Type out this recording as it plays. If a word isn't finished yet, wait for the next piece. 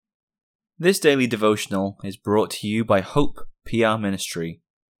This daily devotional is brought to you by Hope PR Ministry.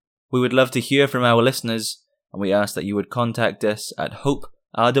 We would love to hear from our listeners, and we ask that you would contact us at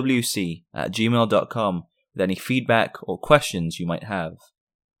hoperwc@gmail.com with any feedback or questions you might have.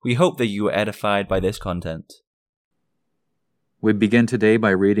 We hope that you were edified by this content. We begin today by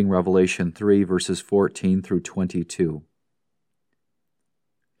reading Revelation 3, verses 14 through 22.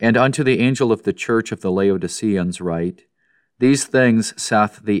 And unto the angel of the church of the Laodiceans write, These things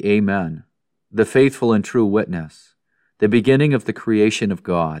saith the Amen, the faithful and true witness, the beginning of the creation of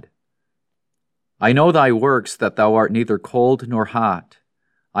God. I know thy works, that thou art neither cold nor hot.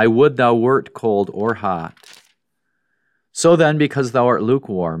 I would thou wert cold or hot. So then, because thou art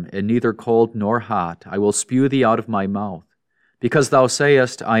lukewarm, and neither cold nor hot, I will spew thee out of my mouth. Because thou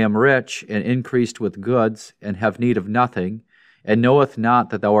sayest, I am rich, and increased with goods, and have need of nothing, and knoweth not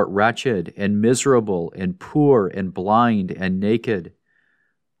that thou art wretched, and miserable, and poor, and blind, and naked.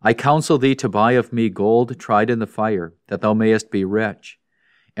 I counsel thee to buy of me gold tried in the fire, that thou mayest be rich,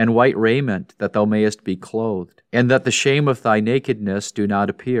 and white raiment, that thou mayest be clothed, and that the shame of thy nakedness do not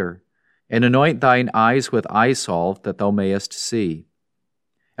appear, and anoint thine eyes with eye salve, that thou mayest see.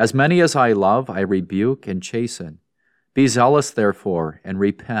 As many as I love, I rebuke and chasten. Be zealous, therefore, and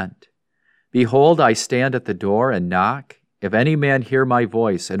repent. Behold, I stand at the door and knock. If any man hear my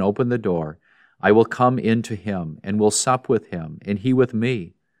voice and open the door, I will come in to him, and will sup with him, and he with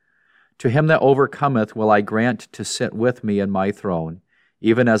me. To him that overcometh will I grant to sit with me in my throne,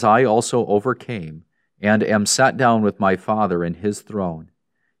 even as I also overcame, and am sat down with my Father in his throne.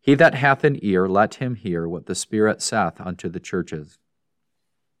 He that hath an ear, let him hear what the Spirit saith unto the churches.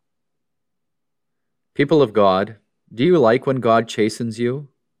 People of God, do you like when God chastens you?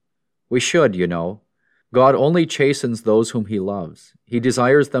 We should, you know. God only chastens those whom he loves. He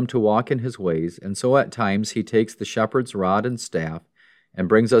desires them to walk in his ways, and so at times he takes the shepherd's rod and staff and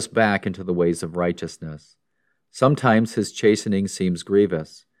brings us back into the ways of righteousness. Sometimes his chastening seems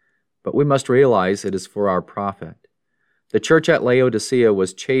grievous, but we must realize it is for our profit. The church at Laodicea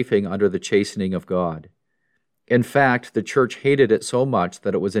was chafing under the chastening of God. In fact, the church hated it so much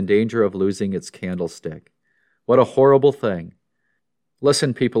that it was in danger of losing its candlestick. What a horrible thing!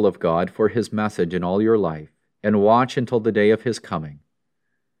 Listen, people of God, for his message in all your life, and watch until the day of his coming.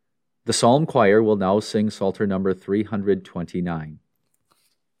 The Psalm Choir will now sing Psalter number 329.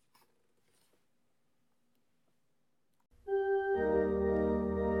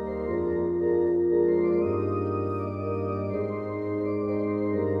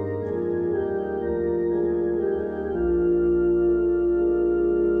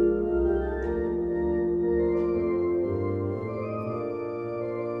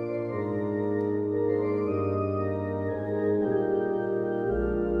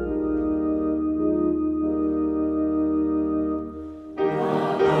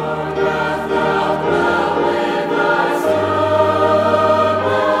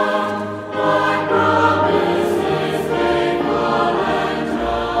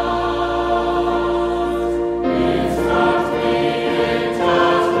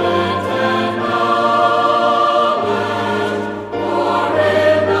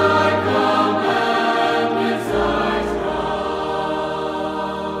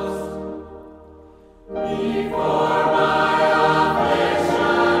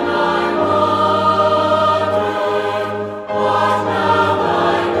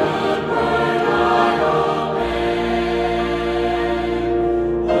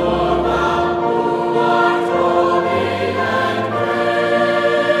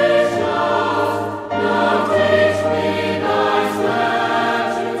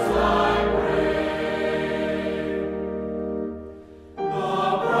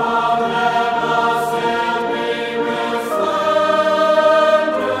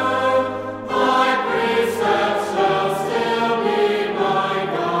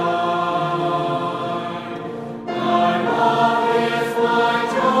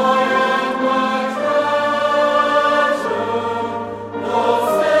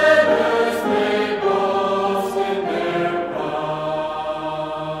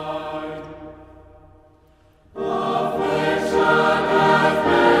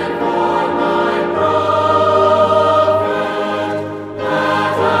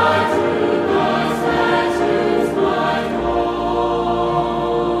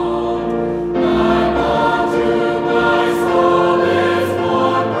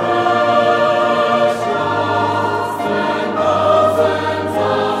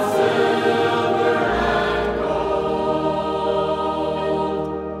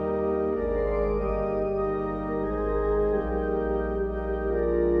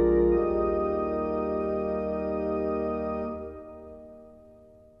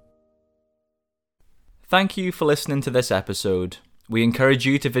 Thank you for listening to this episode. We encourage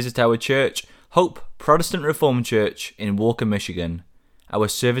you to visit our church, Hope Protestant Reformed Church in Walker, Michigan. Our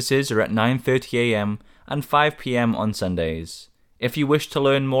services are at 9:30 a.m. and 5 p.m. on Sundays. If you wish to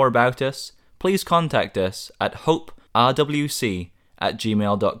learn more about us, please contact us at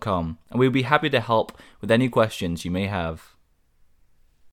hoperwc@gmail.com, and we'll be happy to help with any questions you may have.